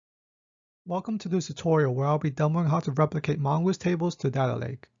Welcome to this tutorial where I'll be demoing how to replicate Mongoose tables to data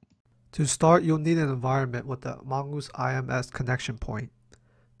lake. To start, you'll need an environment with the Mongoose IMS connection point.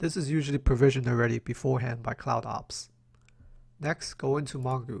 This is usually provisioned already beforehand by CloudOps. Next, go into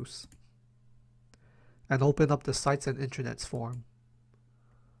Mongoose and open up the Sites and Intranets form.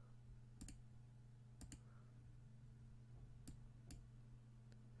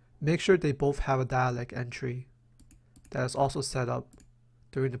 Make sure they both have a data lake entry that is also set up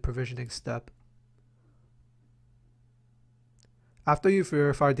during the provisioning step. After you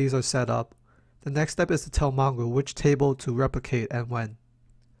verify these are set up, the next step is to tell Mongo which table to replicate and when.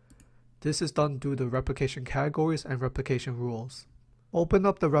 This is done through the replication categories and replication rules. Open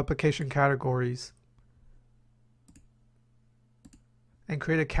up the replication categories and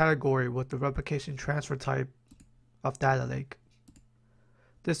create a category with the replication transfer type of data lake.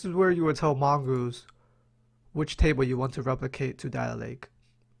 This is where you will tell Mongoose which table you want to replicate to data lake.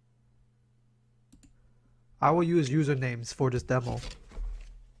 I will use usernames for this demo.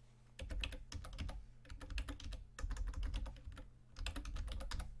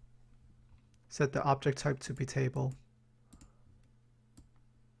 Set the object type to be table.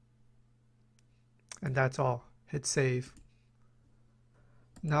 And that's all. Hit save.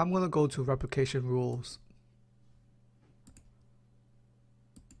 Now I'm going to go to replication rules.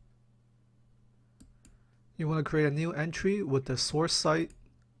 You want to create a new entry with the source site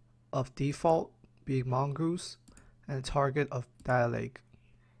of default being Mongoose and a target of data lake.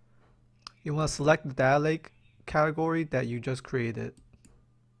 You want to select the data lake category that you just created.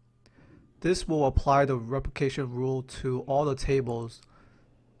 This will apply the replication rule to all the tables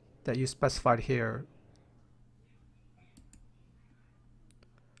that you specified here.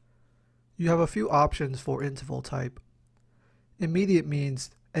 You have a few options for interval type. Immediate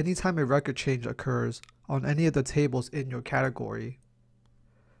means anytime a record change occurs on any of the tables in your category,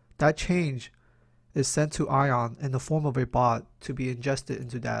 that change is sent to Ion in the form of a bot to be ingested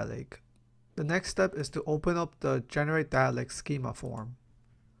into data lake. The next step is to open up the generate data lake schema form.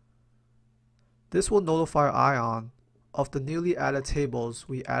 This will notify Ion of the newly added tables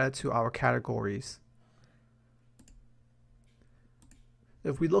we added to our categories.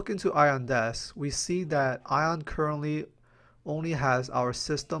 If we look into Ion Desk, we see that Ion currently only has our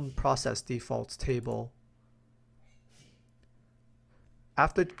system process defaults table.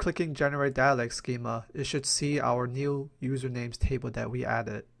 After clicking generate data lake schema, it should see our new usernames table that we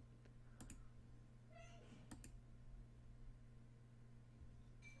added.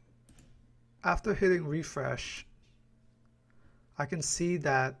 After hitting refresh, I can see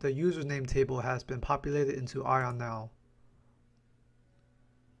that the username table has been populated into Ion now.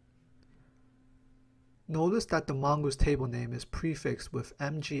 Notice that the Mongoose table name is prefixed with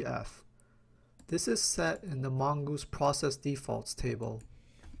MGF. This is set in the Mongoose process defaults table.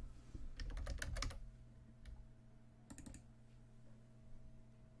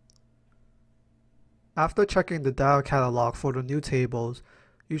 After checking the data catalog for the new tables,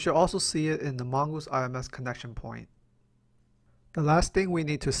 you should also see it in the Mongoose IMS connection point. The last thing we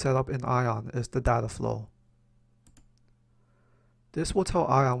need to set up in Ion is the data flow. This will tell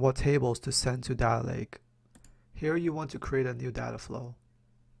Ion what tables to send to data lake. Here you want to create a new data flow.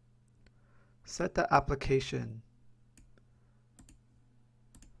 Set the application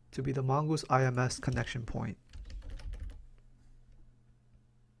to be the Mongoose IMS connection point.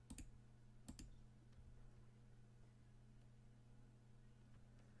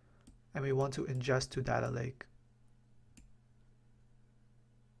 And we want to ingest to data lake.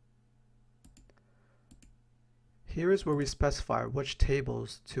 Here is where we specify which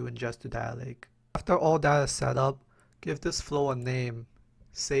tables to ingest to data lake. After all data is set up, give this flow a name,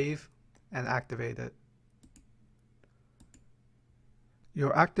 save, and activate it.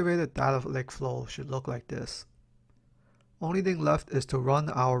 Your activated data lake flow should look like this. Only thing left is to run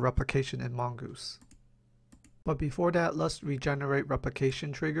our replication in Mongoose. But before that, let's regenerate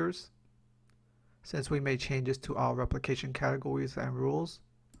replication triggers, since we made changes to our replication categories and rules,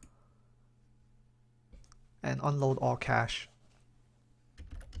 and unload all cache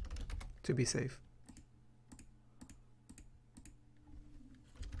to be safe.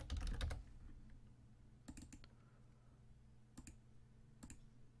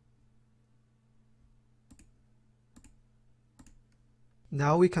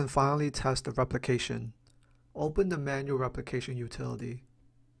 Now we can finally test the replication. Open the manual replication utility.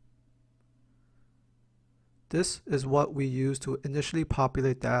 This is what we use to initially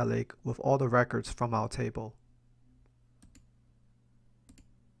populate data lake with all the records from our table.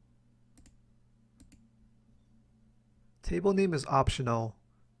 Table name is optional.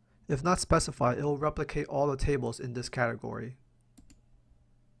 If not specified, it will replicate all the tables in this category.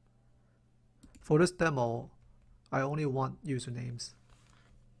 For this demo, I only want usernames.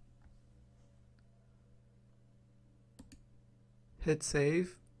 Hit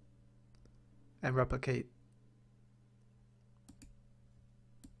save and replicate.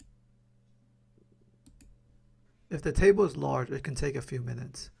 If the table is large, it can take a few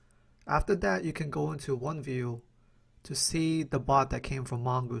minutes. After that, you can go into one view to see the bot that came from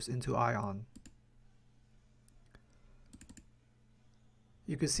Mongoose into Ion.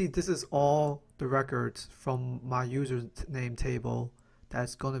 You can see this is all the records from my username table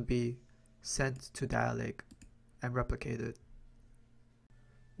that's going to be sent to Data Lake and replicated.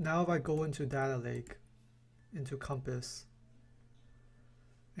 Now if I go into Data Lake, into Compass,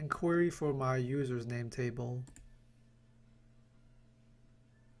 and query for my user's name table,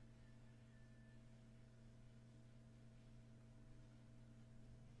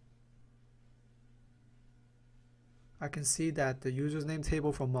 I can see that the user's name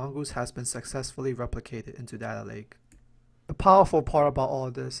table from Mongoose has been successfully replicated into Data Lake. The powerful part about all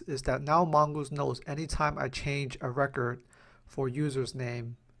of this is that now Mongoose knows anytime I change a record for user's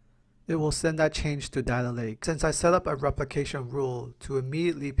name, it will send that change to Data Lake. Since I set up a replication rule to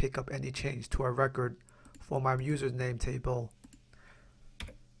immediately pick up any change to a record for my user's name table,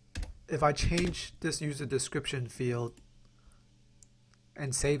 if I change this user description field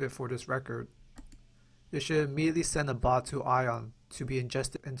and save it for this record, it should immediately send a bot to Ion to be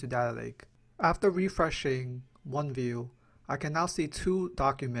ingested into Data Lake. After refreshing one view, I can now see two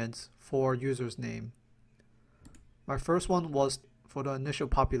documents for user's name. My first one was for the initial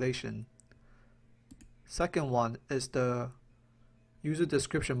population. Second one is the user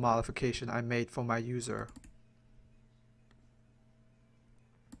description modification I made for my user.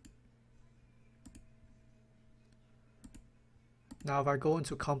 Now if I go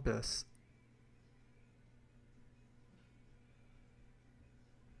into Compass,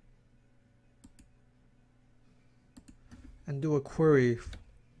 and do a query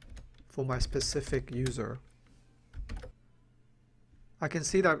for my specific user, I can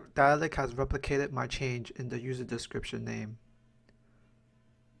see that Data Lake has replicated my change in the user description name.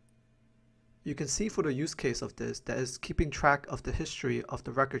 You can see for the use case of this that is keeping track of the history of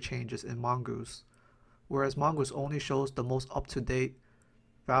the record changes in Mongoose, whereas Mongoose only shows the most up-to-date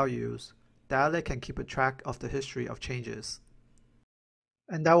values. Data Lake can keep a track of the history of changes.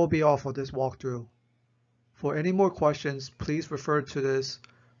 And that will be all for this walkthrough. For any more questions, please refer to this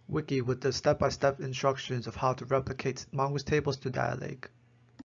wiki with the step-by-step instructions of how to replicate Mongoose tables to Data Lake.